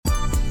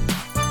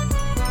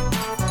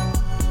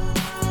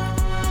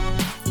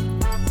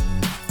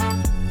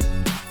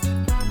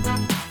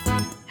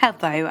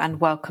Hello and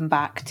welcome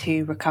back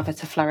to Recover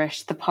to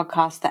Flourish, the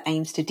podcast that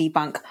aims to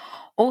debunk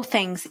all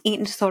things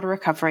eating disorder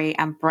recovery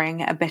and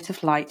bring a bit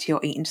of light to your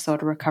eating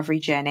disorder recovery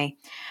journey.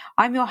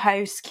 I'm your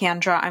host,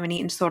 Kiandra. I'm an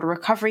eating disorder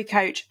recovery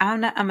coach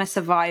and I'm a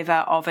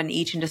survivor of an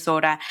eating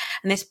disorder.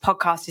 And this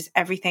podcast is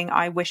everything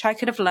I wish I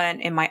could have learned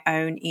in my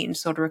own eating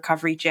disorder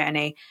recovery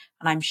journey.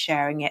 And I'm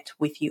sharing it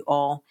with you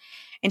all.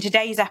 In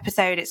today's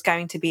episode, it's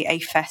going to be a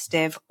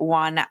festive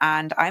one,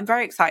 and I'm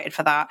very excited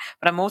for that.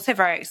 But I'm also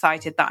very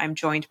excited that I'm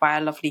joined by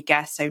a lovely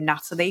guest. So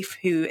Natalie,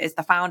 who is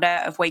the founder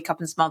of Wake Up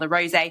and Smell the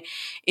Rose,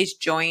 is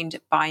joined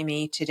by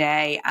me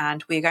today.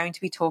 And we're going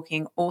to be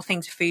talking all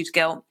things food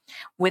guilt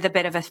with a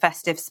bit of a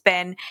festive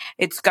spin.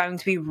 It's going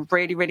to be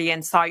really, really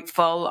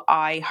insightful.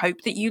 I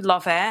hope that you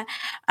love it.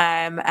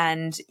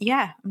 And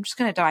yeah, I'm just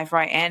going to dive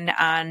right in.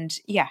 And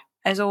yeah,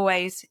 as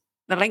always,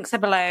 the links are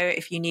below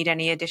if you need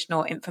any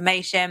additional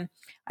information.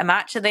 I'm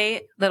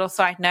actually, little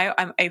side note,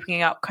 I'm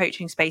opening up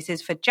coaching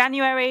spaces for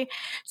January.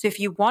 So if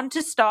you want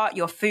to start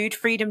your food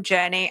freedom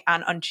journey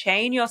and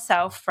unchain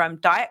yourself from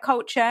diet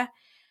culture,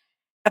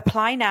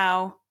 apply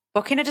now,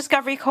 book in a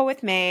discovery call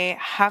with me,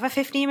 have a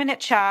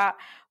 15-minute chat.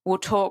 We'll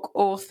talk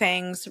all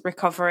things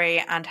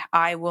recovery and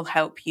I will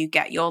help you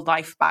get your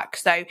life back.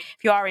 So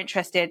if you are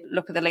interested,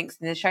 look at the links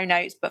in the show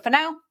notes. But for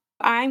now,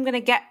 I'm going to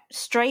get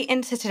straight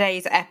into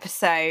today's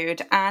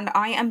episode and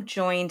I am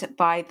joined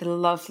by the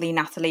lovely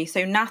Natalie.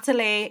 So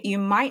Natalie, you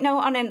might know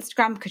on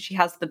Instagram because she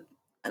has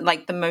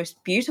the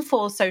most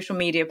beautiful social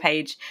media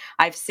page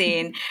I've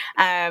seen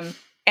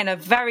in a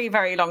very,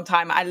 very long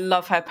time. I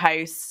love her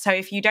posts. So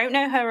if you don't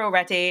know her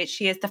already,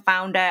 she is the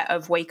founder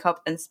of Wake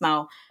Up and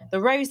Smell the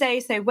Rose.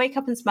 So Wake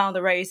Up and Smell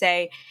the Rose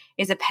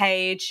is a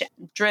page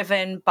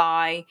driven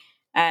by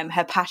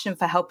her passion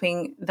for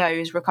helping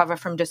those recover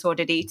from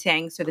disordered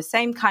eating. So the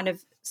same kind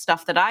of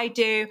stuff that I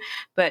do,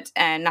 but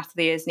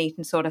Natalie is an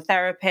eating disorder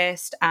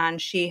therapist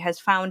and she has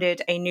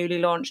founded a newly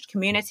launched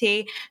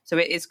community. So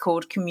it is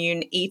called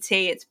Commune ET.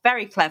 It's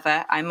very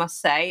clever, I must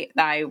say.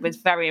 I was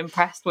very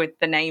impressed with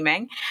the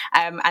naming.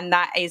 And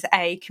that is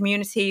a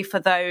community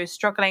for those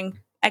struggling,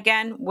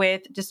 again,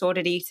 with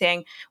disordered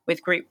eating,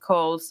 with group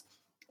calls,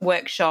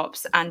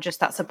 workshops, and just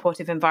that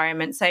supportive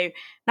environment. So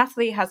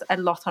Natalie has a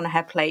lot on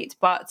her plate,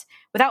 but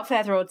without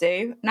further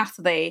ado,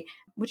 Natalie,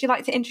 would you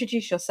like to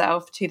introduce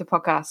yourself to the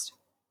podcast?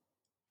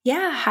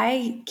 Yeah.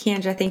 Hi,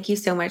 Kiandra. Thank you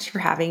so much for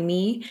having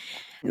me.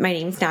 My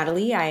name's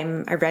Natalie.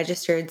 I'm a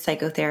registered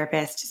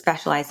psychotherapist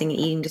specializing in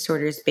eating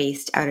disorders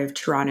based out of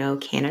Toronto,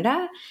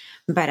 Canada.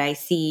 But I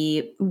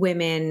see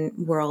women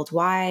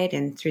worldwide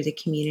and through the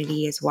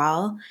community as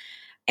well.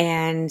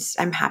 And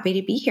I'm happy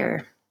to be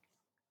here.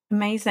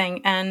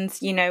 Amazing. And,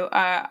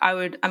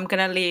 I'm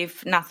going to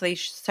leave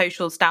Natalie's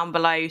socials down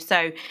below.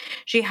 So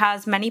she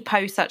has many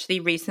posts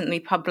actually recently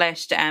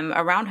published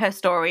around her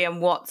story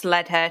and what's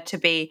led her to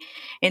be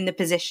in the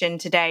position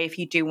today if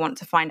you do want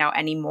to find out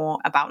any more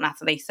about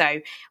Natalie.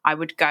 So I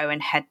would go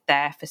and head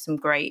there for some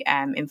great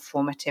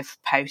informative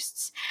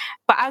posts.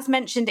 But as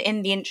mentioned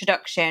in the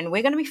introduction,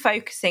 we're going to be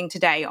focusing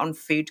today on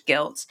food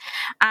guilt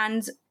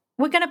and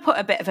we're going to put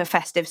a bit of a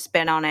festive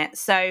spin on it.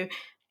 So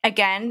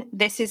again,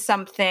 this is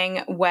something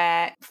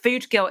where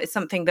food guilt is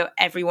something that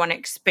everyone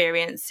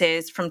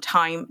experiences from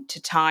time to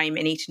time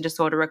in eating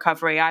disorder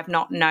recovery. I've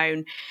not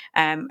known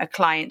a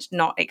client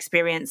not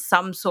experience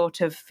some sort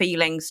of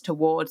feelings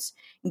towards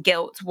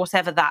guilt,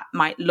 whatever that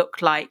might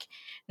look like.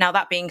 Now,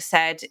 that being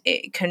said,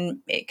 it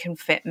can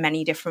fit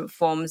many different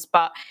forms.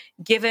 But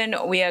given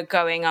we are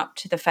going up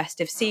to the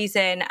festive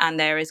season and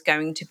there is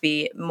going to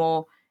be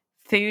more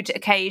food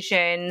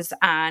occasions,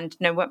 and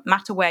no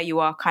matter where you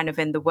are kind of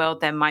in the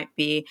world, there might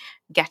be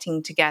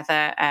getting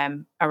together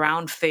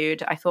around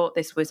food. I thought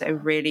this was a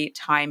really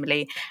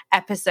timely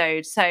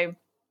episode. So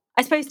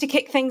I suppose to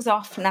kick things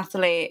off,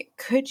 Natalie,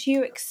 could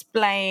you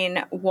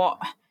explain what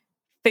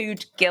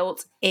food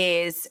guilt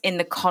is in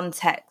the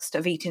context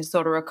of eating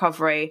disorder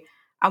recovery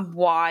and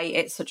why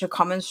it's such a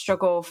common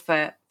struggle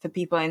for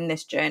people in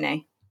this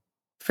journey?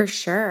 For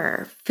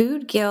sure.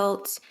 Food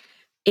guilt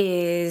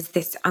is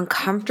this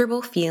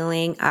uncomfortable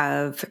feeling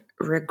of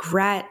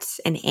regret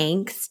and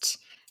angst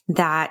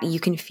that you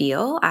can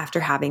feel after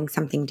having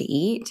something to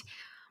eat.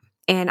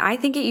 And I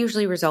think it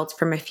usually results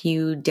from a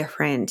few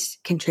different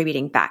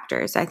contributing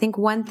factors. I think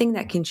one thing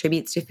that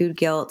contributes to food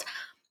guilt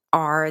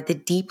are the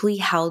deeply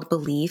held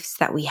beliefs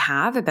that we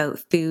have about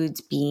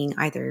foods being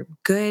either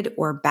good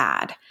or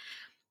bad,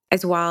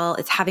 as well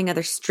as having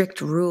other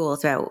strict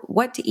rules about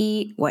what to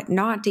eat, what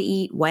not to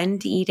eat, when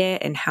to eat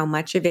it, and how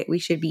much of it we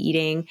should be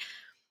eating.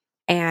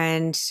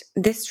 And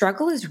this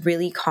struggle is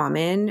really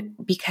common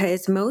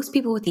because most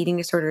people with eating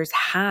disorders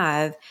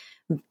have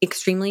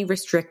extremely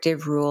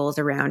restrictive rules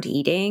around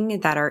eating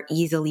that are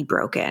easily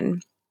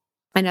broken.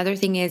 Another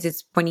thing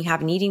is when you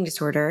have an eating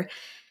disorder,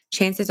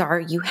 chances are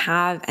you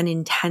have an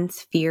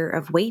intense fear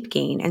of weight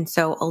gain. And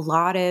so a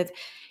lot of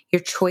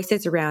your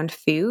choices around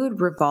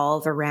food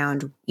revolve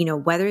around,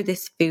 whether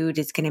this food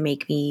is going to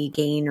make me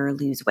gain or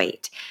lose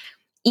weight.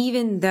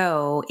 Even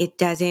though it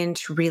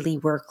doesn't really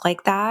work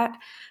like that,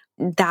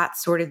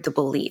 that's sort of the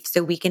belief.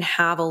 So we can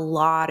have a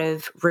lot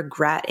of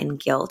regret and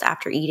guilt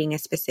after eating a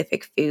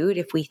specific food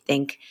if we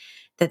think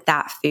that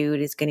that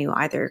food is going to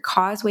either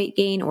cause weight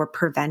gain or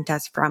prevent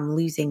us from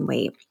losing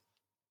weight.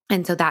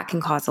 And so that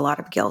can cause a lot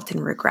of guilt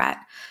and regret.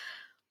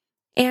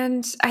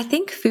 And I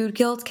think food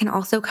guilt can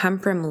also come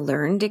from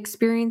learned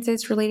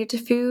experiences related to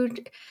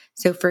food.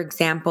 So, for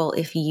example,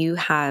 if you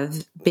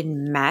have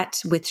been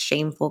met with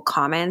shameful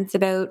comments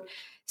about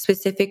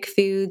specific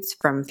foods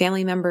from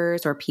family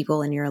members or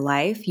people in your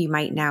life, you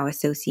might now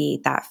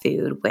associate that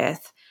food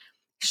with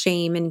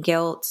shame and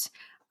guilt,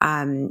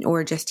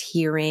 or just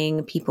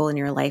hearing people in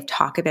your life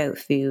talk about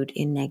food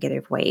in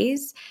negative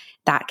ways.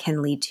 That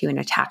can lead to an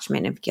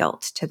attachment of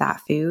guilt to that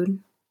food.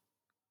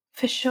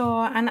 For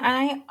sure. And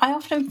I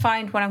often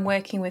find when I'm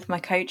working with my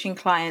coaching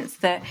clients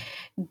that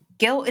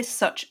guilt is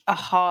such a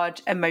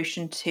hard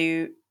emotion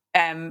to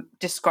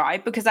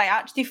describe, because I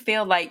actually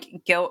feel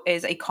like guilt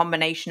is a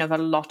combination of a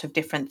lot of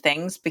different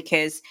things,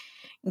 because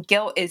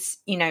guilt is,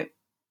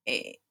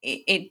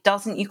 it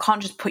doesn't, you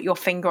can't just put your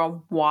finger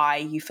on why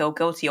you feel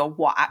guilty or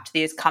what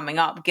actually is coming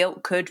up.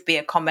 Guilt could be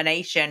a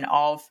combination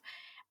of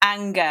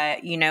anger,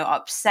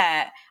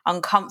 upset,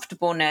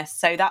 uncomfortableness.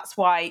 So that's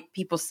why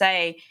people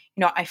say,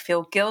 I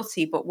feel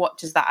guilty, but what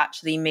does that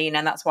actually mean?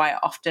 And that's why I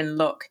often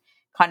look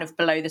kind of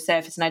below the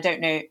surface. And I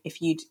don't know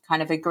if you'd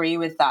kind of agree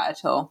with that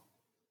at all.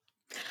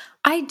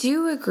 I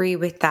do agree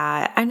with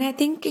that. And I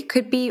think it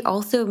could be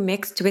also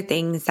mixed with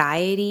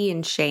anxiety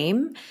and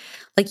shame.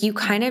 Like you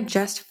kind of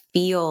just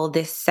feel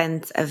this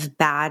sense of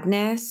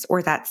badness,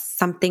 or that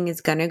something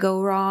is going to go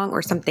wrong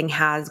or something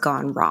has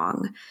gone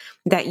wrong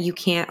that you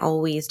can't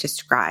always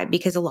describe.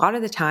 Because a lot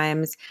of the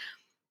times,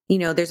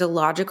 there's a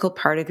logical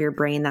part of your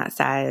brain that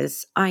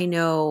says, I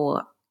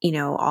know,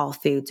 all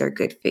foods are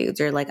good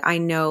foods, or like, I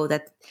know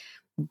that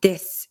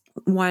this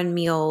one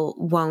meal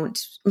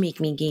won't make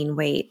me gain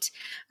weight.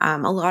 A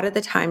lot of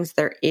the times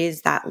there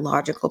is that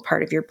logical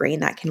part of your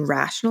brain that can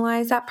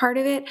rationalize that part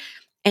of it.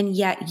 And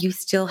yet you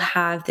still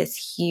have this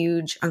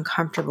huge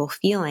uncomfortable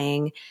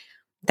feeling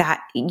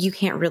that you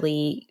can't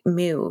really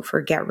move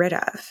or get rid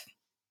of.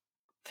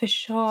 For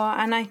sure.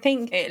 And I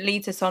think it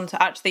leads us on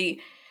to actually,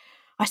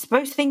 I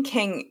suppose,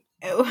 thinking,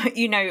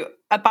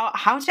 about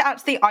how to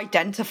actually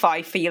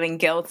identify feeling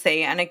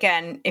guilty. And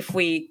again, if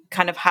we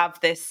kind of have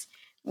this,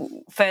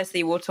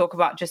 firstly, we'll talk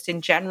about just in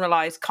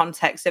generalized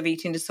context of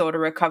eating disorder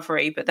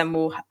recovery, but then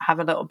we'll have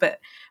a little bit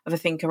of a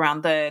think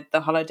around the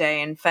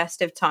holiday and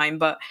festive time.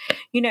 But,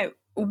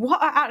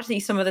 what are actually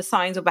some of the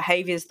signs or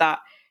behaviors that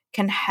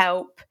can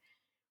help,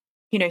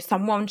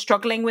 someone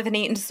struggling with an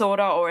eating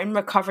disorder or in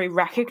recovery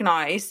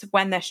recognize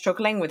when they're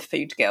struggling with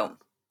food guilt?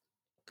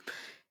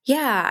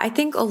 Yeah, I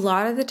think a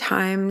lot of the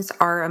times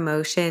our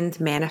emotions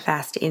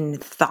manifest in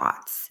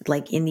thoughts,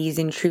 like in these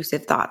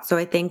intrusive thoughts. So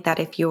I think that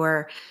if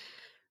you're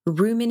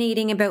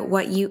ruminating about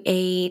what you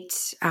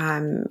ate,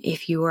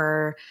 if you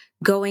are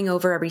going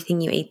over everything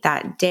you ate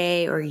that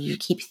day, or you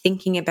keep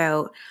thinking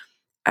about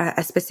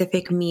a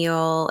specific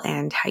meal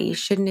and how you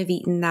shouldn't have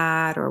eaten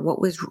that, or what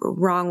was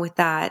wrong with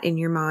that in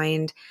your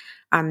mind,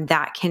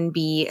 that can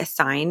be a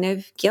sign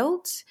of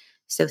guilt.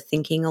 So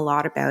thinking a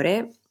lot about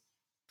it.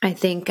 I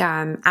think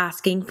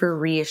asking for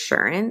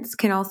reassurance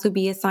can also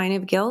be a sign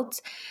of guilt,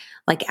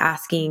 like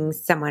asking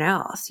someone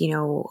else,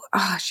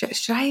 oh,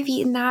 should I have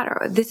eaten that?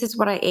 Or this is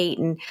what I ate,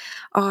 and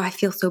oh, I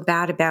feel so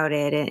bad about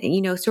it.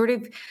 And, sort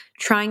of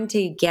trying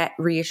to get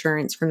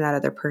reassurance from that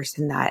other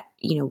person that,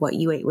 what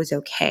you ate was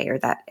okay, or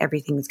that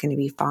everything's going to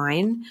be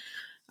fine.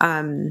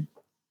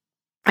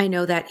 I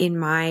know that in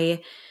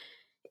my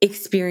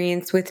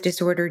experience with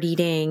disordered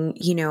eating,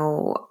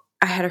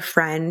 I had a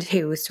friend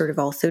who was sort of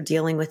also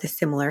dealing with a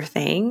similar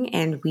thing,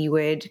 and we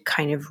would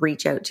kind of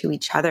reach out to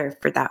each other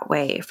for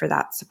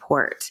that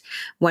support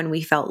when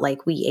we felt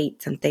like we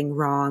ate something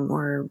wrong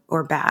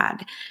or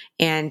bad.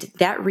 And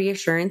that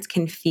reassurance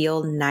can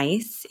feel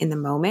nice in the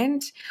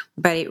moment,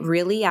 but it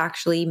really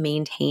actually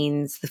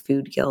maintains the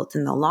food guilt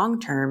in the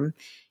long term,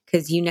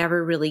 because you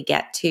never really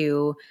get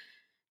to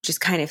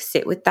just kind of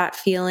sit with that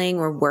feeling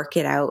or work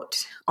it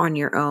out on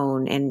your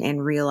own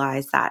and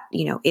realize that,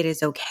 it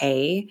is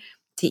okay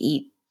to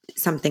eat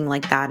something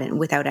like that and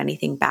without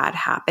anything bad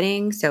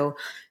happening. So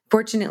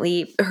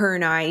fortunately, her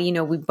and I,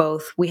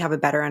 we have a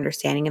better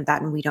understanding of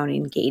that, and we don't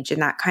engage in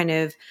that kind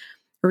of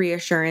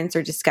reassurance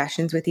or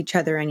discussions with each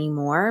other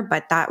anymore.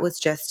 But that was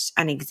just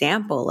an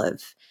example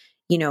of,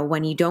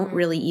 when you don't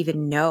really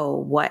even know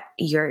what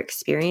you're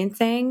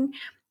experiencing,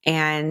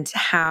 and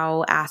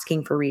how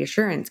asking for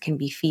reassurance can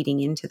be feeding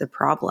into the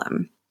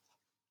problem.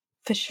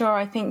 For sure.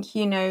 I think,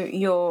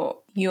 you're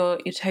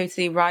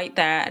totally right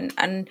there.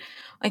 And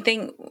I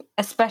think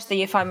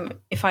especially if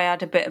I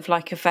add a bit of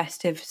like a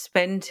festive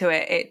spin to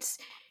it, it's,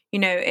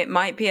 it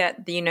might be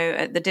at the,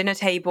 at the dinner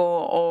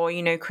table, or,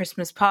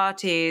 Christmas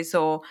parties,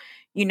 or,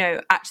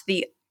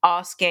 actually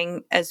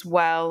asking as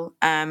well,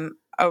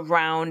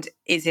 around,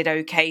 is it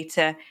okay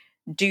to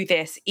do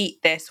this,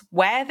 eat this,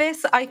 wear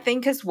this? I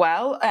think as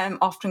well,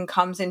 often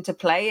comes into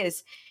play.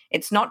 Is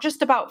it's not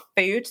just about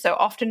food. So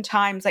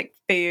oftentimes, like,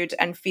 food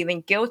and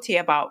feeling guilty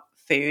about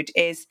food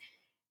is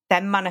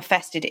then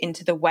manifested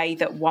into the way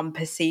that one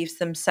perceives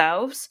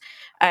themselves.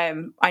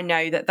 I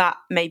know that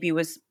maybe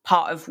was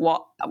part of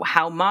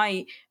how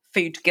my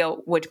food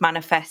guilt would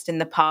manifest in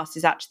the past,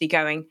 is actually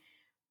going,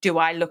 do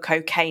I look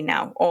okay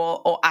now?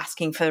 Or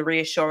asking for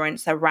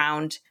reassurance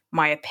around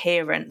my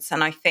appearance.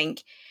 And I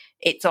think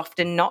it's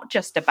often not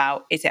just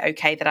about, is it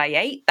okay that I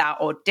ate that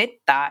or did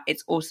that?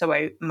 It's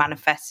also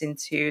manifests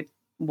into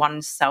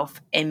one's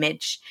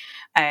self-image.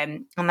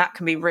 And that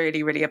can be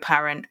really, really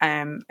apparent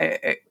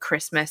at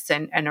Christmas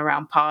and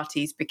around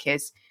parties,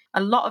 because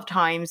a lot of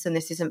times, and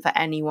this isn't for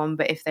anyone,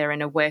 but if they're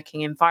in a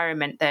working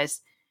environment,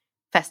 there's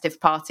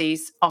festive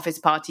parties, office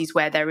parties,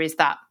 where there is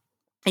that,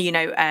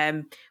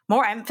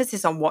 more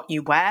emphasis on what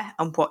you wear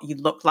and what you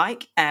look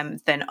like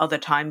than other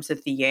times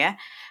of the year.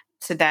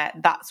 So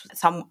that's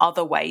some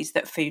other ways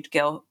that food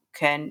guilt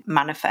can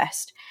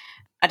manifest.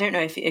 I don't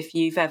know if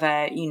you've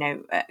ever,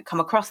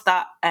 come across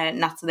that,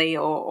 Natalie,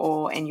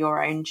 or in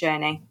your own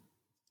journey.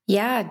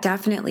 Yeah,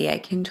 definitely. I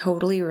can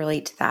totally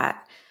relate to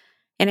that.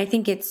 And I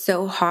think it's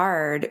so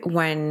hard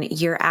when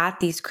you're at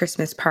these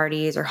Christmas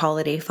parties or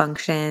holiday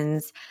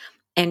functions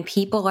and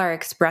people are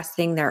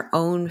expressing their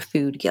own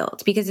food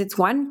guilt, because it's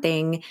one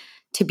thing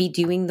to be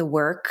doing the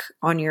work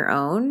on your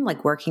own,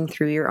 like working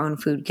through your own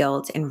food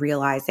guilt and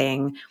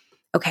realizing,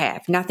 okay, I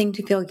have nothing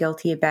to feel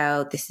guilty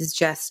about. This is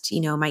just,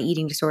 my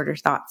eating disorder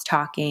thoughts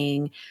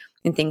talking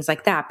and things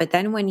like that. But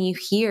then when you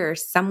hear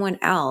someone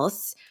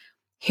else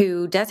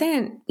who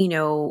doesn't,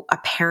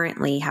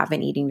 apparently have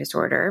an eating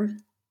disorder,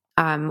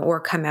 or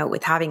come out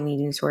with having an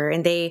eating disorder,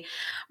 and they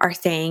are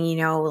saying,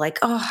 like,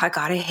 oh, I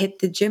got to hit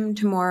the gym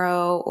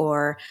tomorrow,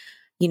 or,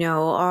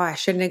 oh, I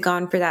shouldn't have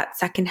gone for that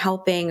second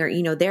helping,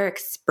 or, they're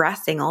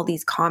expressing all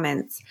these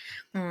comments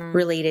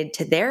related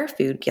to their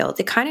food guilt.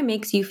 It kind of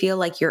makes you feel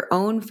like your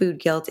own food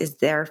guilt is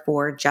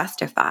therefore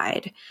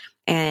justified.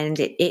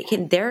 And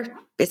they're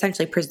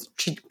essentially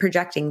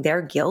projecting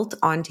their guilt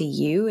onto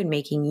you and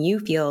making you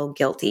feel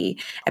guilty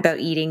about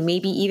eating,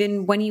 maybe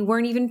even when you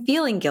weren't even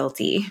feeling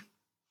guilty.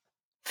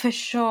 For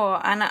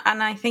sure. And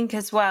I think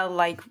as well,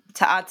 like,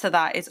 to add to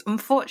that, is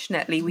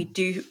unfortunately we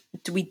do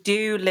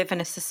live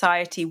in a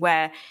society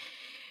where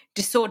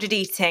disordered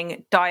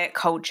eating, diet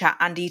culture,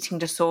 and eating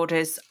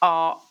disorders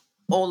are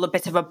all a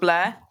bit of a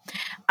blur.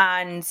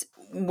 And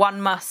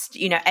one must,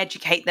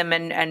 educate them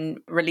and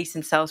release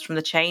themselves from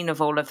the chain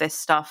of all of this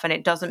stuff. And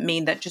it doesn't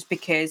mean that just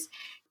because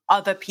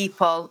other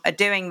people are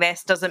doing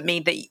this doesn't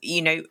mean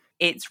that,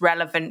 it's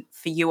relevant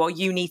for you, or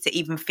you need to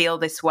even feel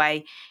this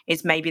way.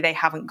 Is maybe they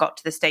haven't got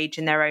to the stage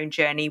in their own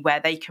journey where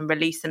they can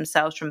release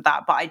themselves from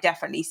that. But I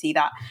definitely see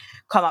that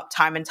come up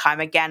time and time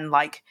again,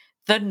 like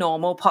the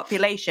normal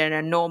population,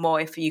 and normal,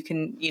 if you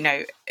can,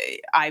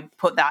 I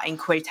put that in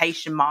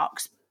quotation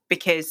marks,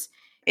 because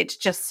it's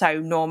just so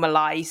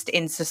normalized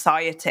in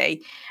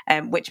society,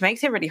 which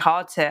makes it really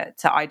hard to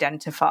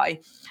identify.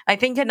 I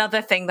think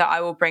another thing that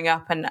I will bring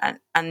up,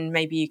 and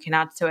maybe you can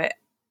add to it,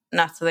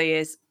 Natalie,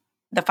 is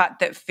the fact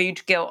that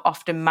food guilt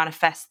often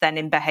manifests then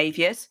in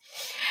behaviors.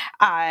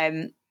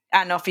 And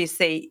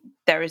obviously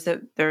there is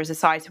a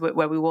side to it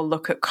where we will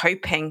look at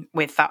coping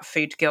with that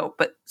food guilt.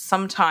 But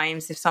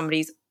sometimes if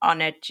somebody's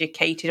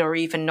uneducated or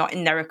even not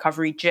in their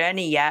recovery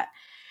journey yet,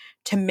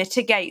 to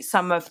mitigate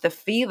some of the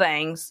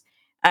feelings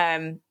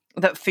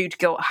that food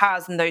guilt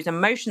has and those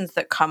emotions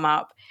that come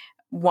up,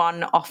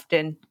 one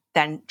often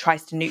then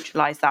tries to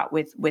neutralize that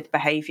with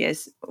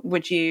behaviors.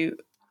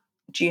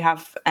 Do you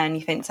have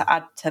anything to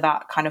add to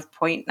that kind of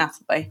point,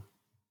 Natalie?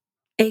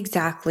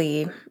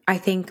 Exactly. I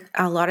think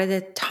a lot of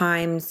the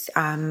times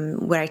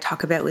what I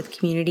talk about with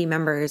community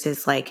members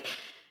is like,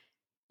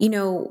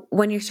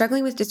 when you're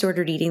struggling with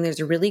disordered eating, there's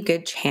a really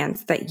good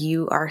chance that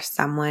you are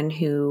someone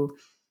who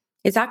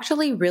is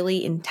actually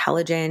really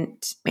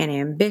intelligent and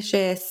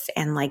ambitious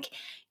and like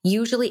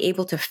usually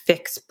able to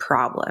fix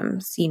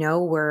problems.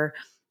 We're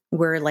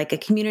like a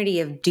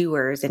community of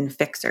doers and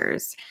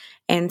fixers.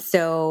 And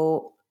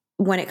so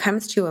when it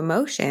comes to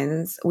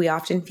emotions, we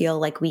often feel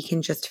like we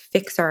can just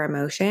fix our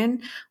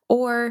emotion,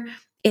 or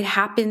it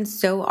happens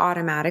so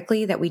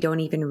automatically that we don't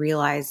even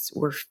realize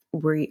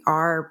we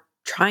are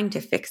trying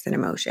to fix an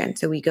emotion.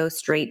 So we go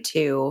straight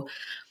to,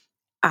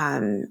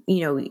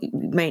 you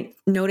might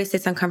notice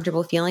this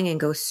uncomfortable feeling and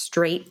go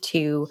straight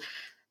to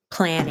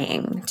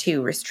planning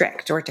to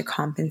restrict or to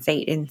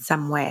compensate in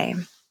some way.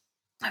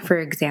 For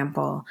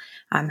example,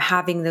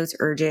 having those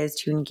urges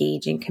to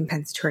engage in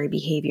compensatory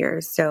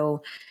behaviors.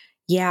 So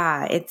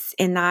yeah,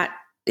 that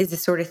is the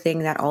sort of thing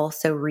that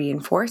also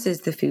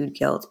reinforces the food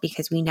guilt,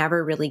 because we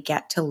never really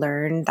get to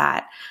learn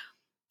that,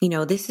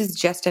 this is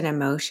just an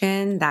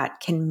emotion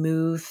that can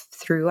move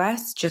through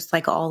us just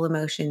like all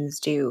emotions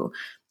do.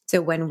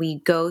 So when we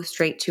go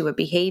straight to a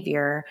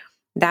behavior,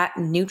 that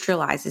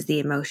neutralizes the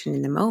emotion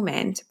in the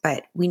moment,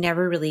 but we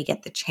never really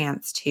get the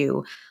chance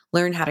to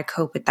learn how to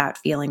cope with that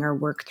feeling or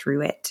work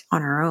through it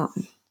on our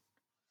own.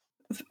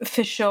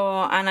 For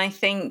sure. And I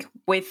think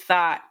with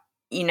that,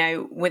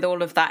 with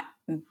all of that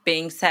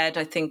being said,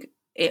 I think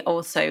it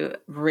also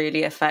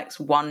really affects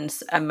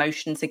one's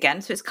emotions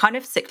again. So it's kind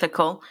of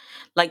cyclical,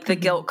 like the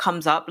guilt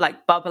comes up,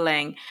 like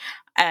bubbling.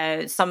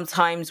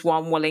 Sometimes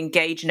one will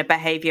engage in a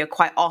behavior.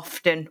 Quite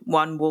often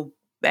one will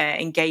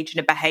engage in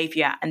a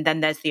behavior, and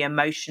then there's the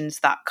emotions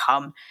that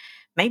come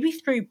maybe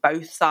through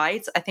both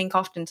sides. I think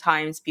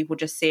oftentimes people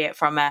just see it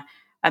from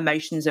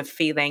emotions of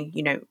feeling,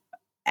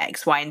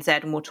 X, Y, and Z,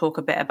 and we'll talk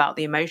a bit about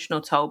the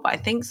emotional toll. But I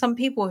think some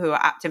people who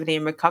are actively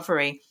in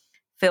recovery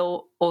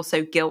feel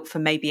also guilt for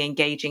maybe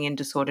engaging in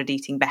disordered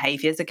eating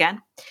behaviors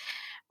again.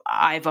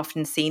 I've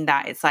often seen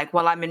that. It's like,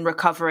 well, I'm in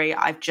recovery.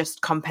 I've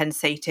just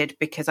compensated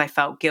because I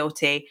felt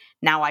guilty.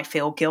 Now I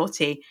feel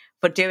guilty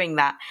for doing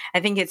that. I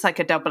think it's like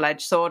a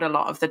double-edged sword a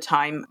lot of the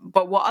time.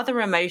 But what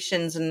other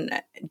emotions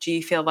and do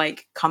you feel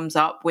like comes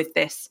up with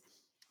this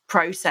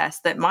process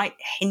that might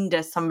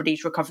hinder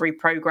somebody's recovery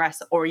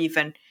progress, or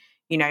even,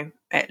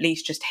 at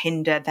least just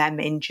hinder them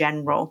in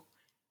general?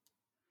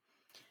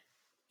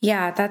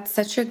 Yeah, that's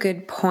such a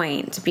good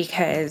point,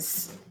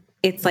 because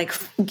it's like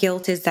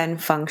guilt is then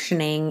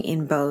functioning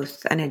in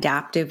both an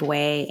adaptive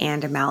way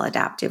and a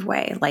maladaptive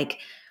way. Like,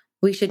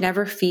 we should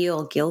never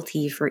feel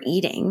guilty for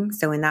eating.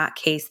 So in that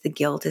case, the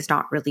guilt is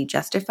not really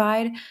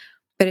justified.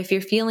 But if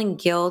you're feeling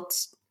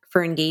guilt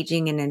for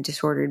engaging in a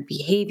disordered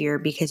behavior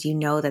because you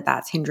know that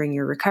that's hindering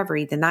your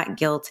recovery, then that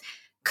guilt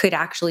could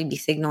actually be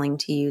signaling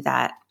to you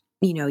that,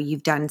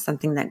 you've done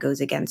something that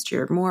goes against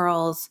your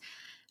morals,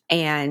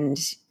 and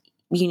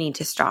you need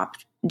to stop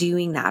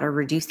doing that or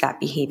reduce that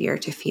behavior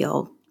to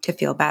feel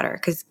better.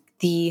 Because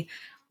the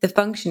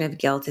function of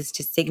guilt is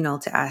to signal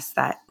to us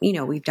that,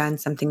 we've done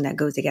something that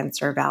goes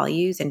against our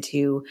values, and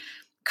to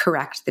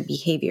correct the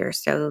behavior.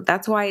 So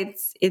that's why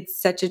it's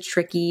such a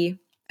tricky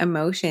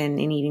emotion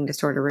in eating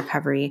disorder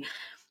recovery.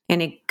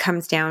 And it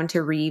comes down to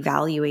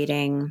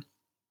reevaluating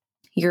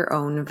your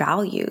own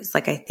values.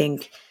 Like, I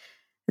think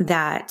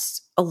that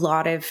a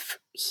lot of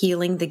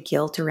healing the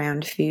guilt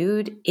around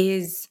food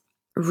is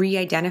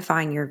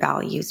re-identifying your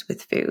values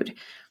with food.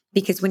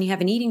 Because when you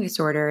have an eating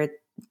disorder,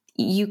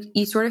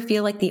 you sort of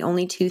feel like the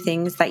only two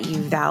things that you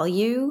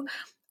value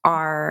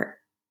are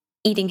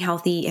eating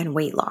healthy and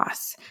weight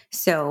loss.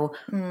 So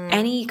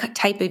any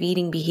type of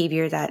eating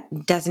behavior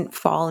that doesn't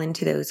fall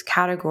into those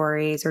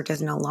categories or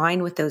doesn't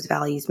align with those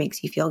values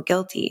makes you feel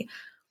guilty.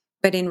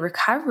 But in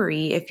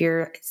recovery, if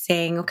you're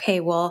saying, okay,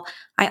 well,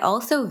 I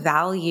also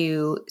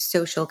value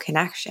social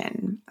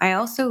connection. I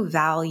also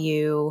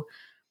value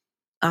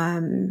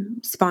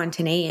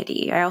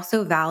spontaneity. I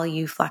also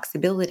value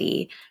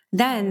flexibility.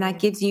 Then that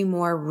gives you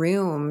more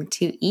room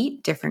to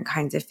eat different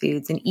kinds of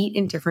foods and eat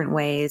in different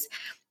ways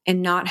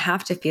and not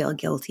have to feel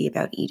guilty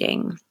about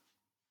eating.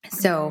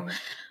 So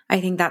I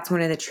think that's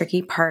one of the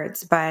tricky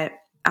parts. But,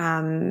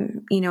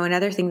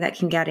 another thing that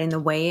can get in the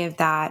way of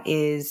that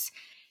is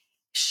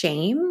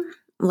shame.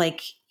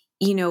 Like,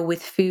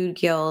 with food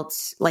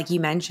guilt, like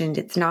you mentioned,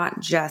 it's not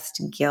just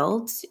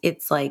guilt,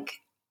 it's like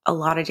a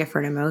lot of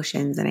different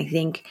emotions. And I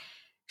think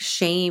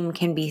shame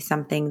can be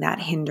something that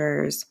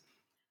hinders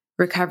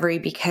recovery,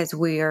 because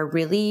we are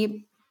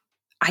really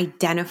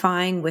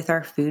identifying with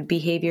our food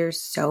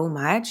behaviors so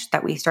much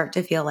that we start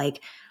to feel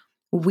like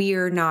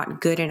we're not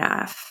good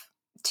enough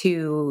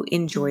to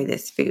enjoy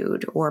this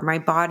food, or my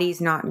body's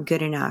not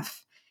good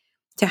enough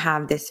to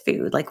have this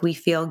food. Like, we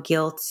feel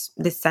guilt,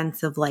 the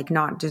sense of like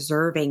not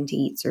deserving to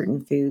eat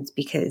certain foods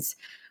because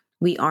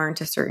we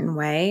aren't a certain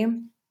way,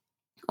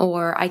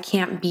 or I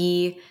can't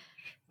be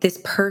this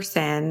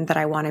person that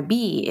I want to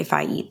be if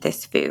I eat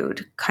this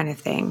food, kind of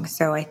thing.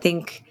 So I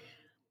think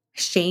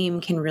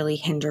shame can really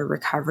hinder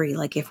recovery.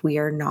 Like, if we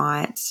are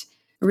not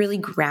really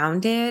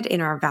grounded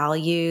in our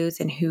values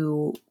and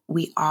who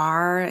we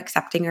are,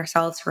 accepting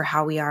ourselves for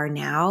how we are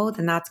now,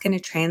 then that's going to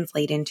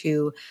translate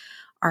into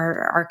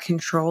our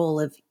control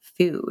of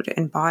food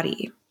and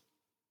body.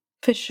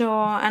 For sure.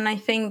 And I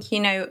think,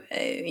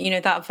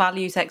 that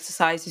values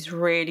exercise is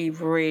really,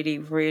 really,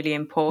 really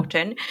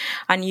important.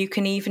 And you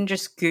can even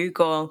just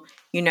Google,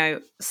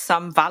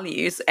 some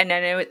values. And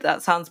I know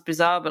that sounds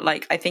bizarre, but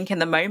like, I think in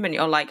the moment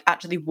you're like,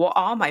 actually, what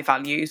are my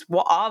values?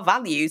 What are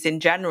values in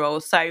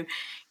general? So,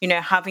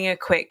 having a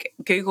quick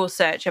Google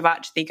search of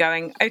actually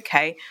going,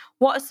 okay,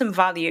 what are some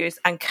values?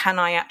 And can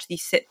I actually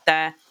sit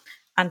there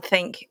and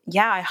think,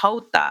 yeah, I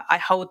hold that. I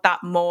hold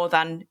that more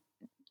than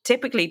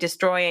typically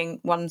destroying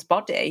one's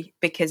body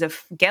because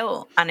of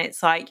guilt. And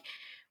it's like,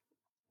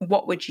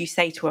 what would you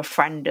say to a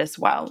friend as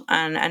well?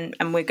 And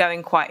we're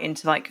going quite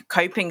into like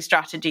coping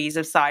strategies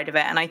of side of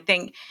it. And I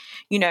think,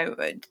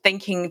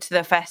 thinking to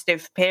the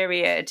festive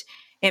period,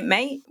 it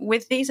may,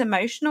 with the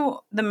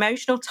emotional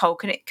toll,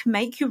 it can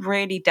make you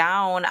really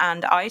down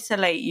and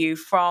isolate you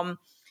from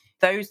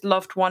those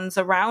loved ones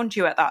around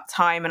you at that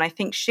time. And I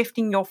think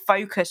shifting your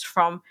focus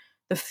from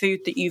the food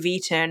that you've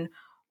eaten,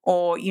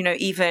 or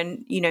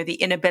even the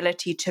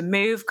inability to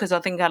move, because I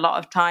think a lot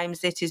of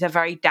times it is a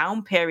very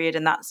down period,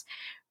 and that's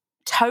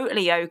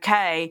totally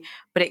okay,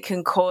 but it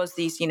can cause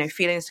these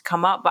feelings to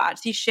come up. But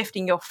actually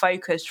shifting your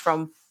focus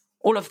from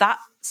all of that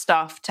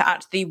stuff to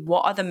actually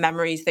what are the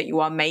memories that you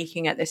are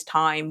making at this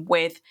time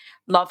with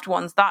loved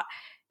ones, that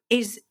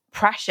is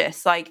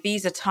precious. Like,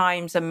 these are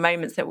times and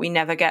moments that we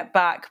never get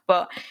back.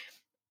 But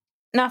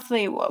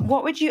Natalie,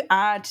 what would you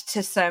add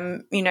to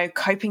some,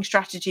 coping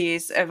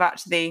strategies of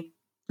actually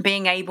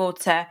being able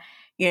to,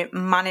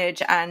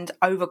 manage and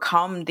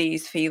overcome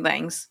these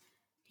feelings?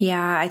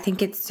 Yeah, I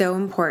think it's so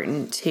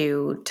important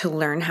to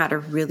learn how to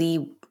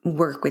really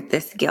work with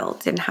this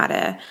guilt and how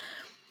to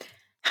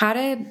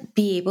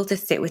be able to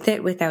sit with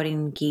it without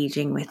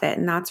engaging with it.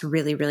 And that's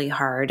really, really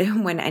hard.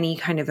 When any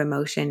kind of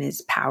emotion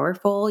is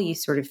powerful, you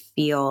sort of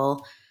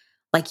feel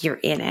like you're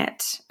in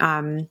it.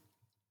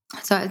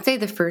 So I'd say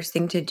the first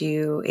thing to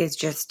do is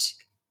just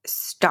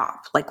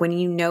stop. Like when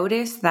you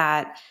notice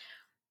that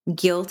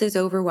guilt is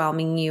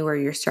overwhelming you, or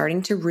you're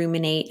starting to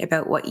ruminate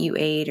about what you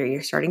ate, or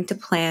you're starting to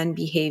plan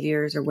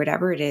behaviors or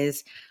whatever it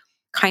is,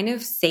 kind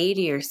of say to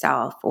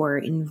yourself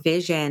or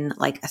envision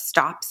like a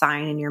stop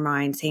sign in your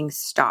mind saying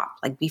stop.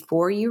 Like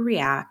before you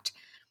react,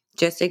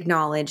 just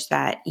acknowledge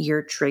that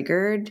you're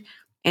triggered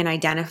and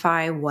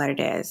identify what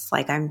it is.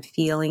 Like, I'm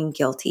feeling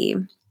guilty.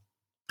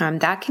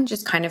 That can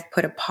just kind of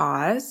put a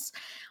pause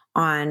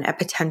on a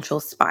potential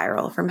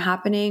spiral from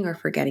happening or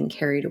for getting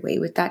carried away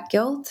with that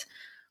guilt.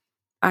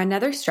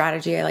 Another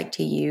strategy I like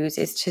to use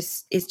is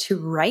to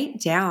write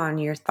down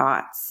your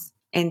thoughts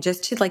and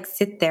just to like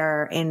sit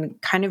there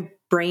and kind of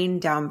brain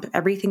dump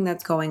everything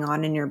that's going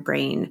on in your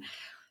brain,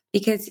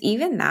 because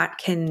even that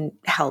can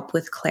help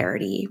with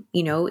clarity,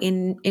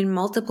 in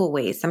multiple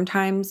ways.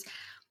 Sometimes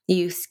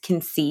you can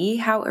see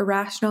how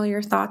irrational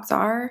your thoughts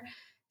are.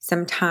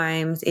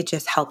 Sometimes it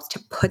just helps to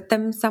put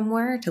them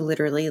somewhere, to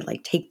literally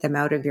like take them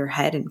out of your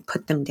head and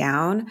put them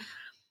down.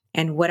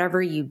 And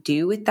whatever you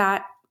do with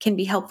that can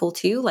be helpful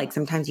too. Like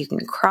sometimes you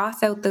can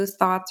cross out those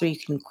thoughts, or you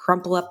can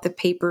crumple up the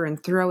paper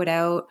and throw it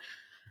out.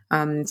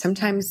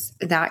 Sometimes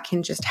that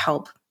can just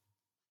help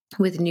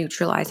with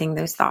neutralizing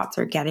those thoughts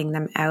or getting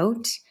them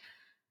out.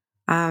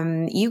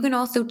 You can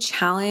also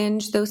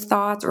challenge those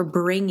thoughts or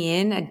bring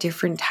in a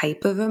different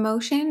type of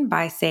emotion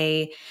by,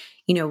 say,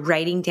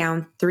 writing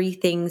down 3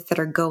 things that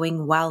are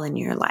going well in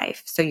your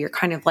life. So you're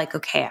kind of like,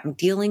 okay, I'm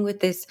dealing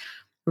with this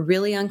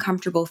really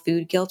uncomfortable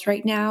food guilt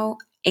right now.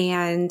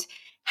 And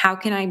how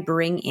can I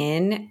bring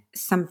in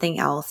something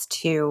else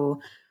to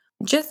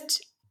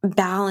just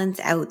balance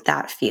out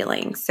that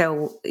feeling?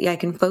 So I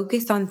can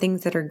focus on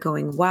things that are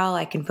going well.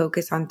 I can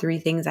focus on 3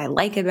 things I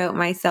like about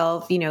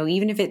myself.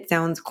 Even if it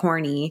sounds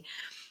corny,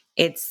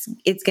 it's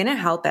going to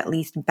help at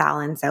least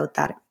balance out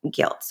that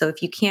guilt. So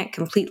if you can't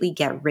completely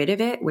get rid of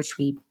it, which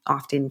we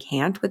often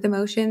can't with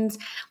emotions,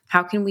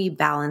 how can we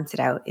balance it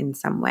out in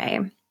some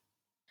way?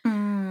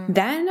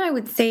 Then I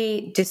would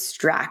say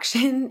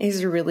distraction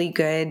is a really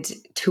good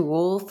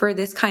tool for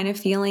this kind of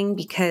feeling,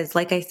 because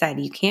like I said,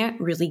 you can't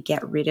really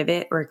get rid of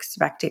it or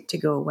expect it to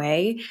go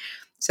away.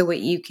 So what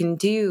you can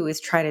do is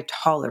try to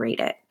tolerate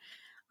it.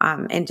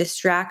 And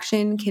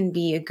distraction can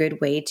be a good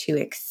way to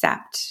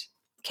accept,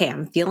 okay,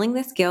 I'm feeling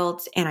this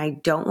guilt and I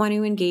don't want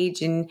to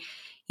engage in,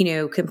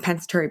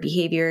 compensatory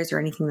behaviors or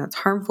anything that's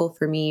harmful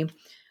for me.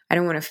 I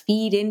don't want to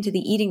feed into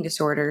the eating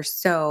disorder.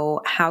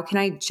 So how can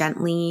I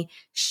gently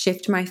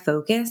shift my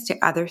focus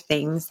to other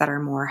things that are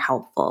more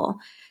helpful?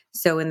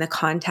 So in the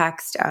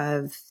context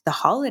of the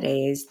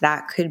holidays,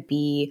 that could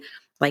be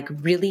like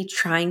really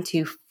trying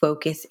to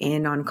focus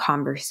in on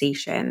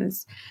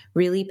conversations,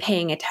 really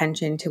paying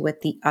attention to what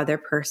the other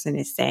person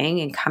is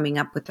saying and coming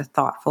up with a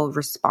thoughtful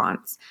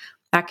response.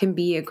 That can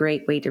be a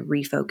great way to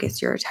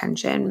refocus your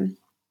attention.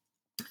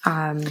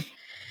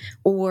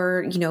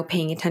 Or,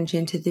 paying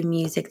attention to the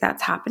music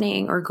that's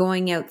happening, or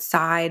going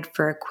outside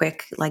for a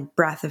quick like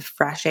breath of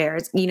fresh air.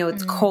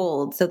 It's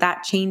cold. So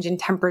that change in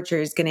temperature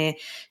is going to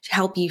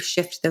help you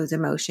shift those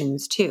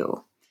emotions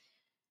too.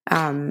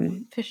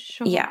 For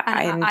sure. Yeah.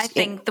 And I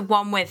think the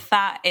one with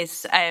that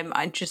is,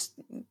 I just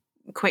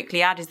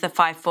quickly add, is the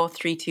 5, 4,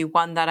 3, 2,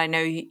 1 that I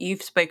know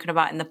you've spoken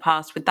about in the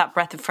past. With that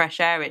breath of fresh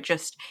air, it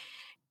just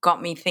got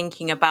me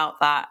thinking about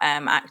that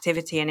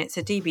activity, and it's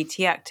a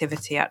DBT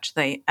activity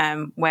actually,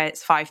 where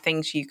it's 5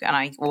 things you can, and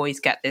I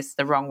always get this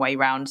the wrong way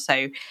round,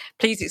 so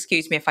please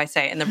excuse me if I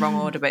say it in the wrong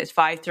order, but it's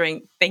 5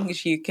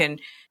 things you can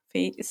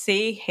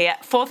see, hear,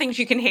 4 things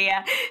you can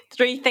hear,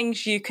 3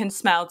 things you can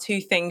smell,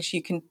 2 things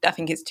you can, I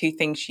think it's 2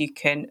 things you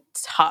can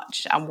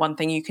touch, and 1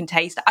 thing you can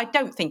taste. I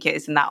don't think it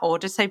is in that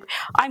order, so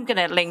I'm going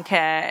to link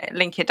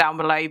it down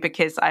below,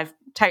 because I've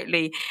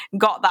totally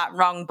got that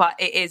wrong, but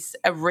it is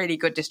a really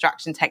good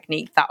distraction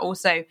technique that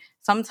also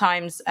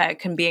sometimes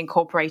can be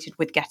incorporated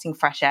with getting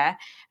fresh air.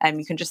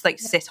 You can just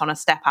sit on a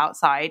step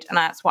outside, and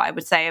that's what I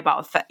would say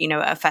about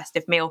a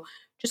festive meal.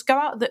 Just go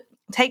out,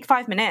 take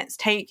 5 minutes,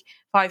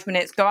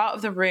 go out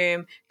of the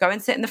room, go and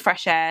sit in the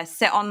fresh air,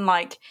 sit on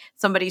like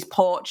somebody's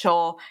porch,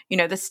 or,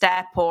 the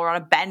step, or on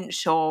a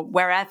bench, or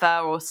wherever,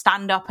 or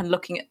stand up and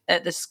looking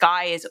at the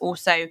sky is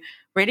also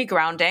really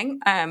grounding,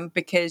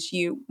 because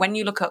when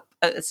you look up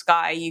at the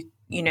sky,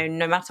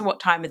 no matter what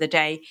time of the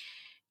day,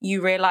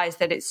 you realize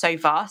that it's so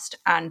vast,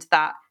 and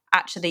that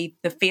actually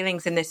the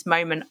feelings in this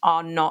moment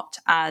are not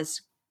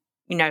as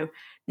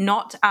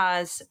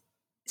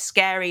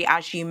scary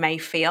as you may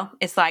feel.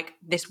 It's like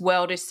this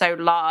world is so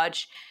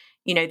large,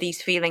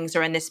 these feelings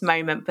are in this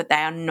moment, but they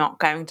are not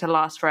going to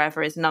last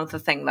forever, is another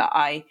thing that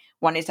I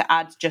wanted to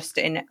add just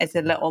in as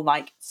a little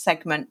like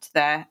segment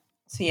there.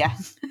 So yeah,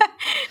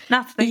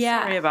 Natalie,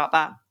 sorry about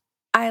that.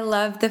 I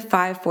love the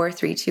 5, 4,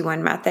 3, 2,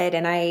 1 method.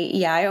 And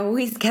I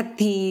always get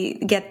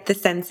the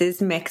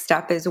senses mixed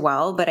up as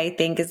well. But I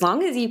think as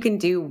long as you can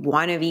do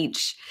one of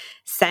each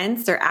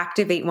sense or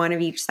activate one of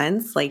each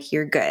sense, like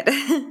you're good.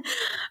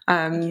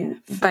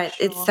 But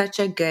it's such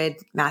a good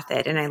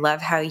method. And I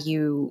love how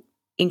you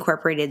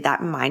incorporated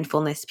that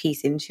mindfulness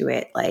piece into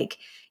it. Like,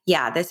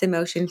 yeah, this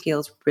emotion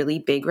feels really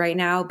big right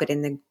now, but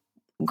in the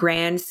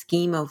grand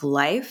scheme of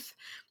life,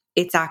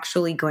 it's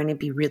actually going to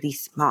be really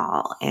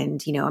small. And,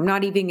 I'm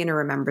not even going to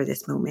remember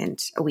this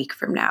moment a week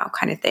from now,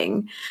 kind of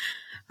thing.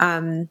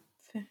 For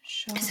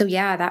sure. So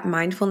yeah, that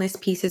mindfulness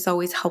piece is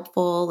always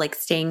helpful, like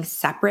staying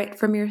separate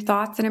from your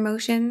thoughts and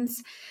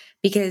emotions,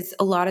 because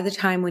a lot of the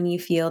time when you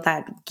feel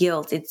that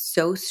guilt, it's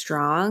so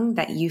strong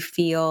that you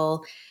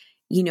feel,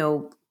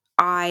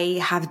 I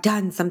have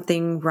done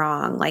something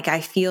wrong. Like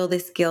I feel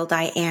this guilt,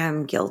 I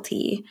am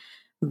guilty,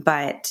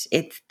 but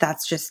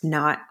that's just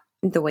not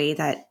the way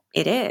that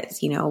it is,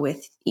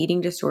 with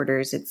eating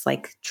disorders. It's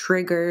like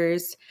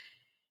triggers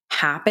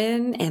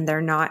happen and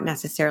they're not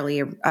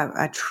necessarily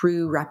a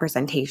true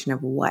representation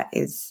of what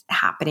is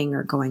happening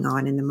or going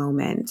on in the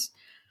moment.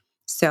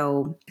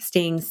 So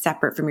staying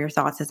separate from your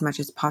thoughts as much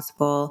as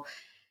possible,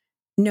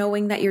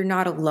 knowing that you're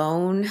not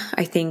alone.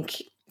 I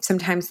think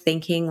sometimes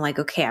thinking like,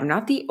 okay, I'm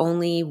not the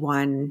only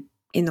one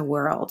in the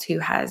world who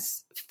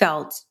has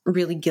felt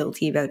really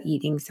guilty about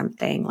eating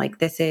something. Like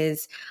this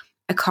is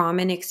a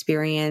common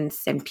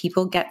experience and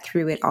people get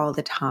through it all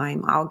the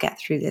time. I'll get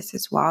through this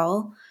as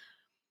well.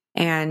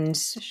 And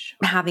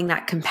having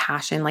that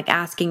compassion, like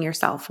asking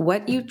yourself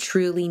what you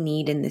truly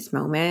need in this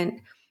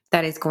moment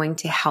that is going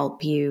to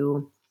help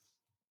you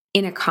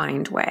in a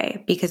kind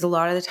way. Because a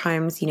lot of the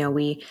times,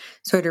 we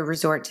sort of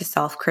resort to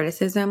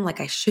self-criticism, like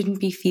I shouldn't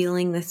be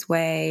feeling this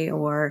way,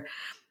 or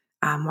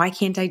why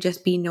can't I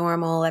just be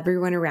normal?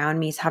 Everyone around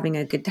me is having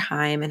a good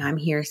time and I'm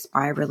here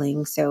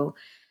spiraling. So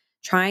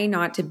try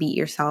not to beat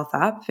yourself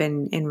up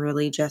and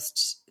really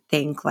just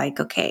think like,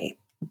 okay,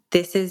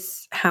 this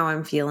is how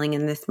I'm feeling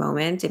in this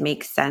moment. It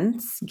makes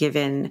sense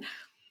given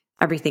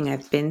everything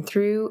I've been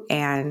through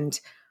and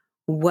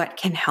what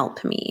can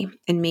help me.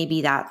 And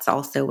maybe that's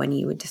also when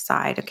you would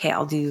decide, okay,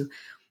 I'll do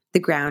the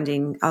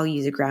grounding. I'll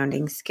use a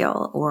grounding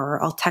skill,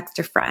 or I'll text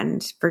a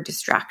friend for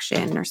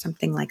distraction or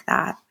something like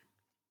that.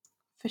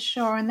 For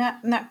sure. And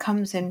that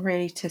comes in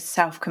really to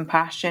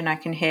self-compassion. I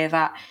can hear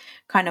that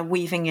kind of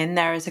weaving in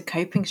there as a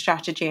coping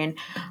strategy. And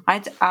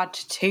I'd add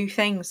two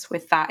things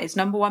with that is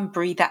number one,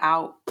 breathe it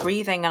out.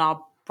 Breathing and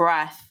our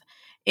breath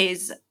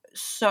is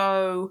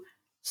so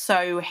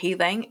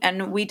healing,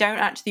 and we don't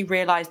actually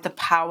realize the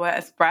power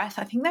of breath.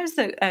 I think there's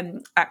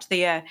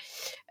actually a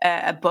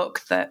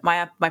book that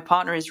my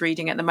partner is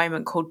reading at the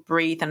moment called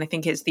Breathe, and I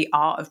think it's the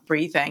art of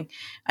breathing,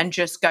 and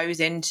just goes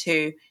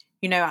into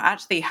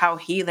actually how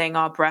healing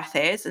our breath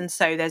is. And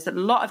so there's a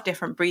lot of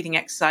different breathing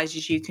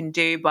exercises you can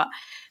do, but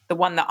the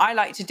one that I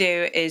like to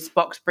do is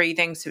box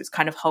breathing. So it's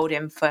kind of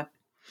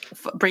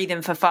breathe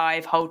in for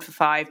 5, hold for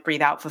 5,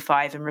 breathe out for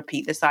 5, and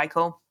repeat the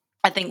cycle.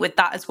 I think with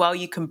that as well,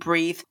 you can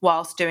breathe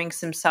whilst doing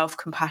some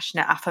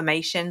self-compassionate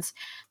affirmations.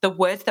 The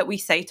words that we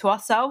say to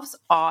ourselves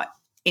are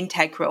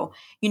integral.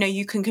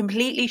 You can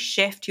completely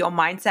shift your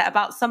mindset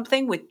about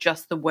something with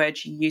just the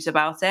words you use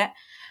about it.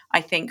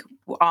 I think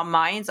our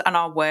minds and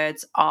our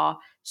words are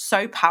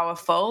so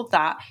powerful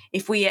that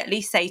if we at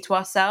least say to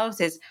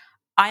ourselves is,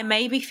 I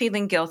may be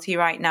feeling guilty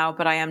right now,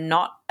 but I am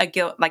not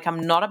I'm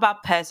not a bad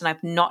person.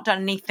 I've not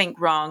done anything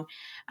wrong.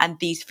 And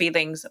these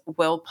feelings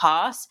will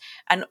pass.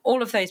 And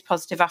all of those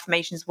positive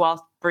affirmations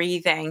whilst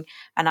breathing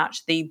and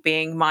actually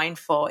being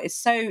mindful is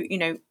so,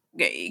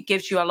 it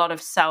gives you a lot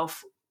of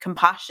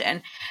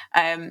self-compassion.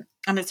 And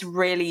it's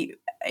really,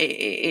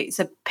 it's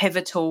a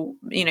pivotal,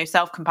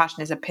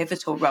 self-compassion is a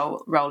pivotal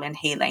role in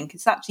healing.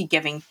 It's actually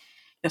giving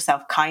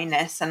yourself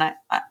kindness. And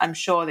I'm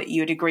sure that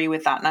you would agree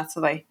with that,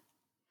 Natalie.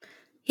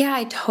 Yeah,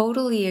 I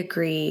totally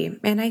agree.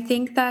 And I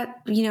think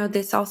that,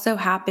 this also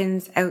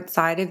happens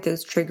outside of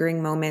those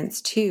triggering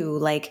moments too,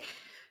 like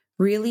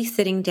really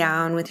sitting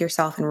down with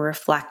yourself and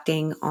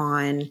reflecting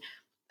on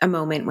a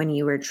moment when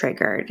you were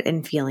triggered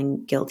and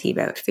feeling guilty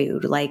about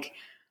food. Like,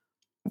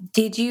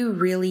 did you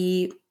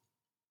really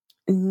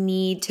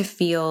need to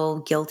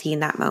feel guilty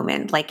in that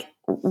moment? Like,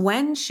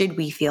 when should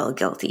we feel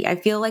guilty? I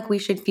feel like we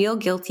should feel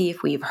guilty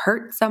if we've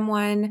hurt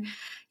someone,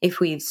 if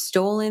we've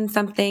stolen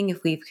something,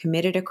 if we've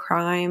committed a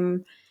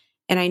crime.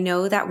 And I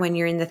know that when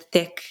you're in the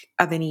thick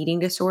of an eating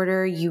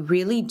disorder, you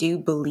really do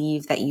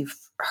believe that you've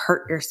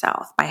hurt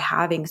yourself by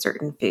having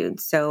certain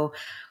foods. So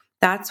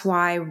that's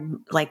why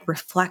like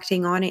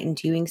reflecting on it and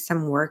doing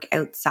some work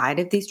outside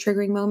of these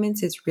triggering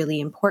moments is really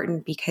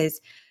important,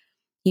 because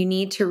you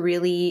need to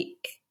really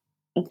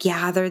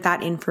gather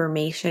that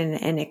information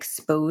and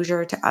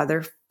exposure to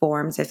other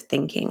forms of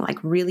thinking,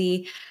 like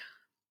really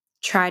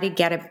try to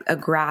get a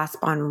grasp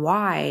on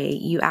why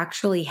you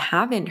actually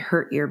haven't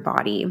hurt your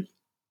body.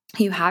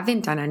 You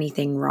haven't done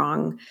anything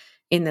wrong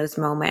in those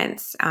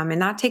moments. And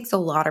that takes a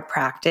lot of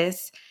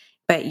practice,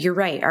 But you're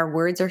right. Our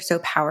words are so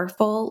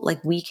powerful.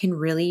 Like we can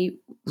really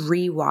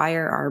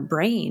rewire our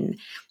brain.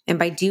 And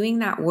by doing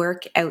that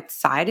work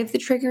outside of the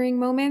triggering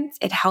moments,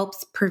 it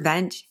helps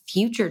prevent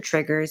future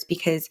triggers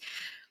because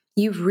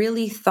you've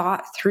really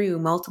thought through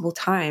multiple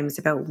times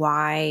about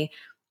why,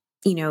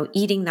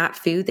 eating that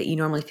food that you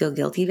normally feel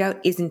guilty about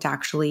isn't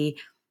actually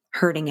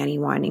hurting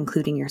anyone,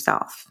 including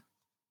yourself.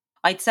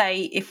 I'd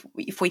say if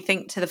we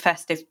think to the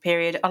festive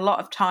period, a lot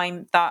of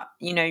time that,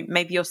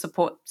 maybe your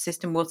support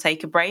system will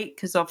take a break,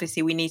 because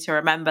obviously we need to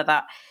remember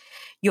that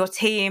your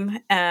team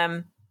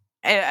are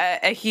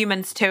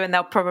humans too, and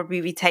they'll probably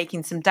be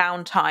taking some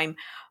downtime.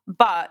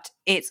 But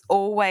it's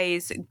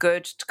always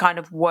good to kind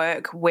of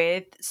work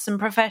with some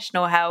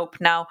professional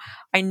help. Now,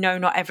 I know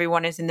not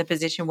everyone is in the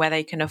position where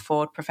they can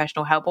afford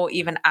professional help or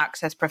even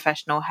access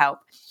professional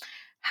help.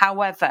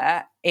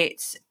 However,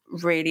 it's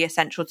really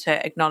essential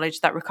to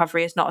acknowledge that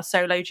recovery is not a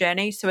solo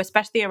journey. So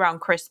especially around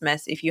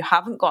Christmas, if you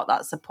haven't got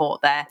that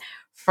support there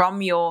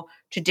from your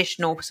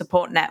traditional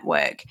support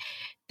network,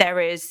 there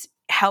is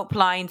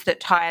helplines that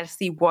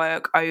tirelessly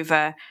work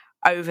over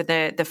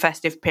the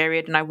festive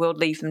period, and I will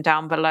leave them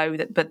down below,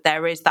 but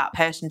there is that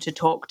person to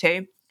talk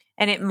to.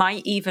 And it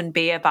might even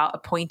be about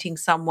appointing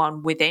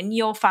someone within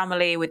your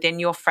family, within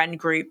your friend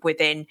group,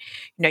 within,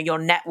 your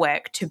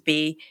network to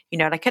be,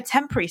 like a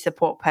temporary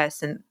support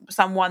person,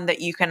 someone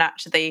that you can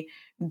actually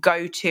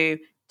go to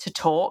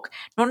talk,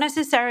 not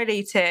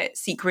necessarily to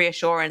seek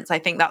reassurance. I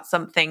think that's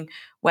something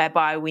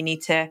whereby we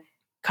need to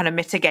kind of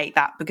mitigate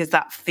that, because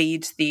that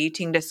feeds the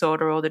eating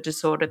disorder or the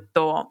disordered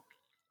thought.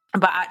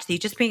 But actually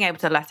just being able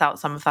to let out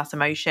some of that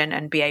emotion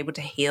and be able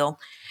to heal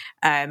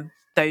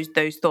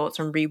those thoughts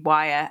and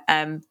rewire.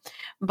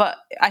 But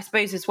I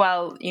suppose as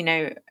well,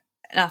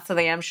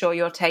 Natalie, I'm sure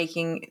you're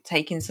taking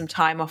some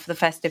time off the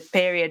festive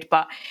period,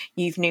 but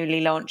you've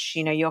newly launched,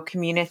 your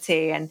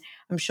community, and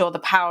I'm sure the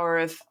power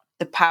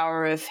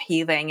of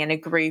healing in a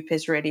group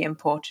is really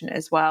important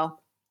as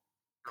well.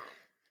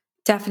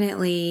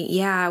 Definitely.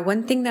 Yeah.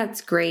 One thing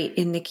that's great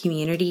in the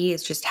community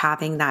is just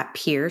having that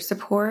peer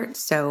support.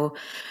 So,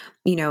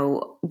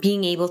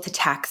 being able to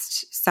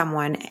text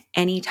someone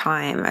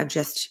anytime of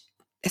just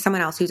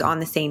someone else who's on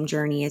the same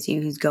journey as you,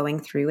 who's going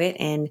through it.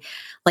 And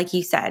like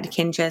you said,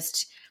 can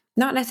just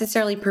not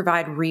necessarily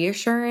provide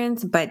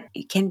reassurance, but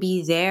it can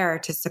be there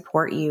to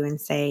support you and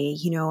say,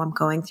 I'm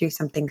going through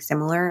something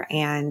similar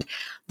and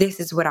this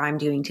is what I'm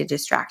doing to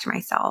distract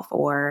myself,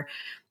 or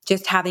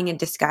just having a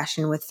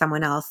discussion with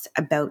someone else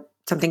about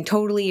something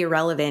totally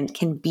irrelevant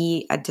can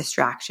be a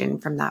distraction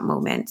from that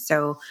moment.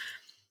 So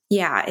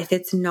yeah, if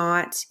it's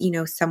not,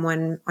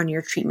 someone on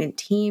your treatment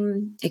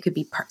team, it could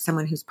be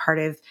someone who's part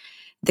of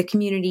the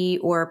community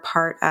or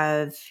part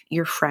of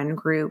your friend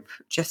group,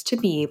 just to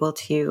be able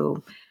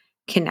to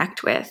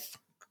connect with.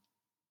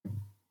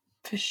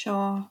 For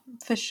sure.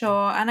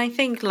 And I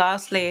think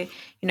lastly,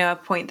 a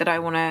point that I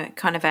want to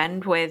kind of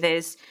end with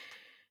is,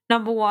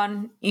 number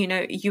one,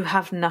 you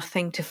have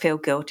nothing to feel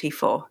guilty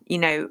for.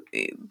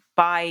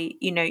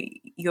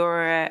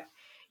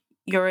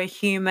 You're a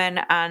human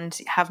and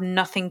have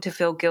nothing to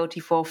feel guilty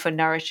for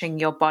nourishing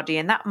your body.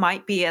 And that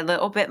might be a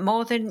little bit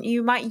more than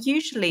you might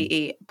usually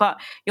eat,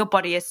 but your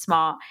body is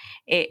smart.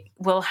 It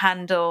will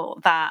handle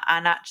that.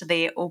 And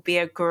actually, it will be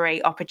a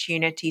great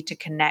opportunity to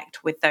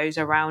connect with those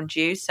around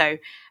you. So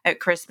at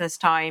Christmas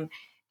time,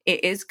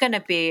 it is going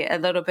to be a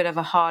little bit of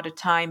a harder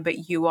time,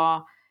 but you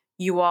are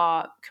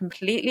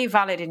completely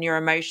valid in your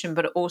emotion,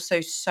 but also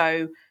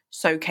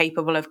so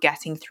capable of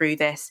getting through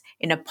this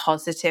in a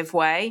positive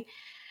way.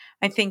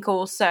 I think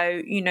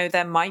also,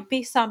 there might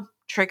be some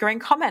triggering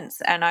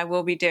comments, and I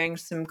will be doing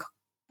some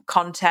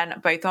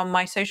content both on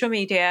my social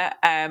media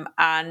and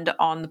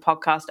on the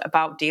podcast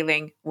about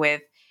dealing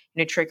with,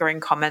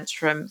 triggering comments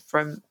from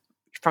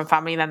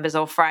family members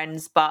or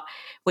friends, but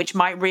which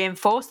might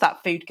reinforce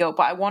that food guilt.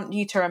 But I want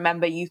you to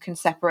remember you can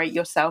separate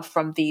yourself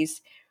from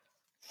these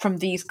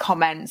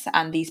comments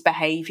and these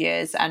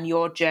behaviors, and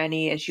your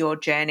journey is your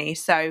journey.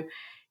 So,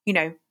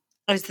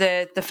 as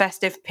the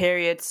festive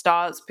period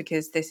starts,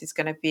 because this is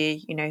going to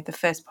be, the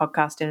first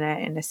podcast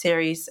in a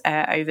series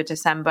over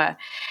December,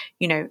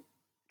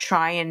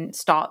 try and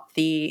start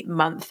the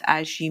month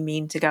as you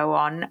mean to go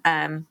on.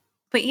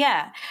 But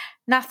yeah,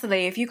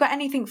 Natalie, if you've got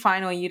anything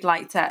final you'd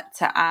like to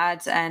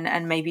add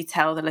and maybe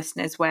tell the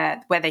listeners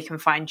where they can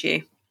find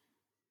you.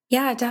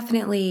 Yeah,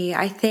 definitely.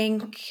 I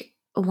think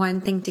one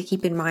thing to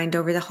keep in mind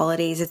over the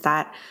holidays is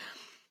that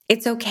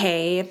it's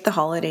okay if the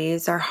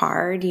holidays are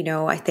hard.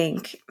 I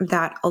think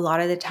that a lot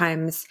of the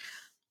times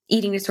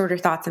eating disorder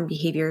thoughts and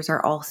behaviors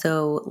are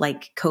also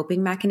like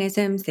coping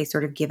mechanisms. They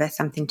sort of give us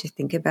something to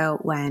think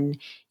about when,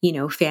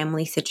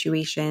 family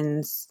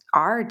situations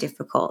are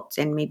difficult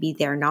and maybe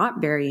they're not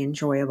very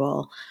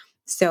enjoyable.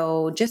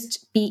 So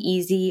just be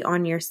easy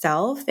on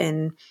yourself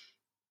and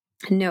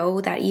know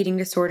that eating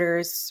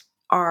disorders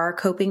are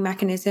coping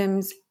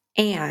mechanisms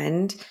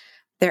and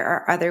there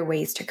are other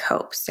ways to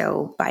cope.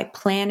 So by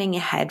planning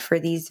ahead for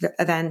these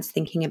events,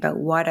 thinking about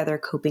what other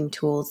coping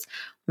tools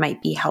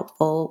might be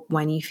helpful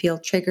when you feel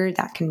triggered,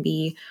 that can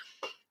be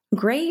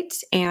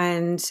Great.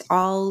 And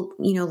I'll,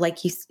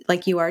 like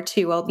you are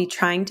too, I'll be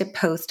trying to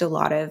post a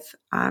lot of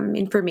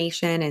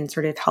information and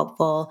sort of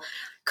helpful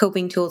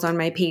coping tools on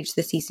my page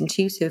this season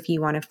too. So if you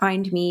want to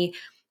find me,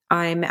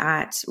 I'm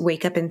at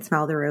Wake Up and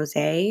Smell the Rose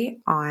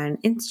on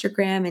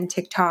Instagram and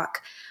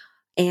TikTok.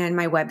 And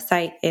my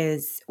website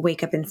is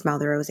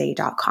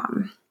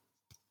wakeupandsmelltherose.com.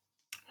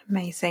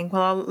 Amazing.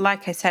 Well,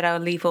 like I said, I'll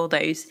leave all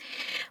those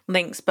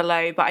links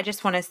below, but I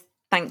just want to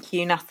thank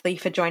you, Natalie,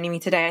 for joining me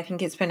today. I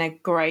think it's been a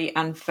great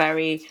and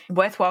very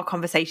worthwhile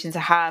conversation to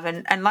have.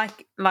 And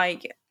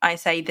like I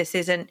say, this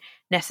isn't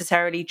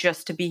necessarily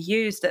just to be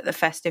used at the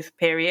festive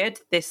period.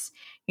 This,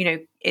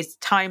 is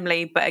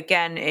timely, but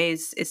again,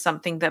 is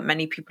something that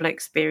many people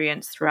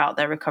experience throughout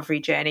their recovery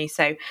journey.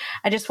 So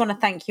I just want to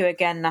thank you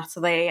again,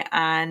 Natalie.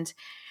 And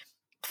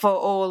for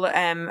all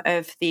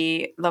of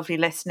the lovely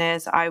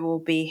listeners, I will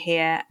be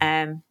here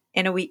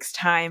in a week's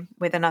time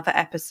with another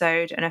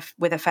episode and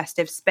with a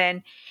festive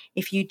spin.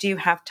 If you do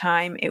have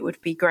time, it would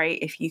be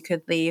great if you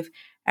could leave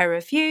a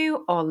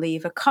review or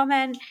leave a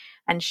comment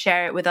and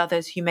share it with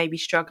others who may be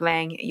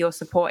struggling. Your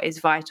support is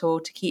vital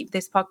to keep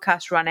this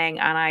podcast running,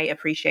 and I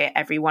appreciate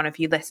every one of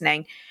you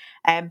listening.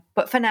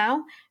 But for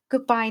now,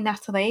 goodbye,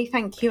 Natalie.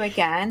 Thank you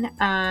again.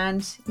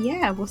 And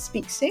yeah, we'll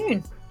speak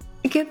soon.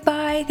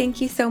 Goodbye.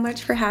 Thank you so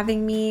much for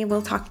having me.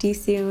 We'll talk to you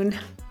soon.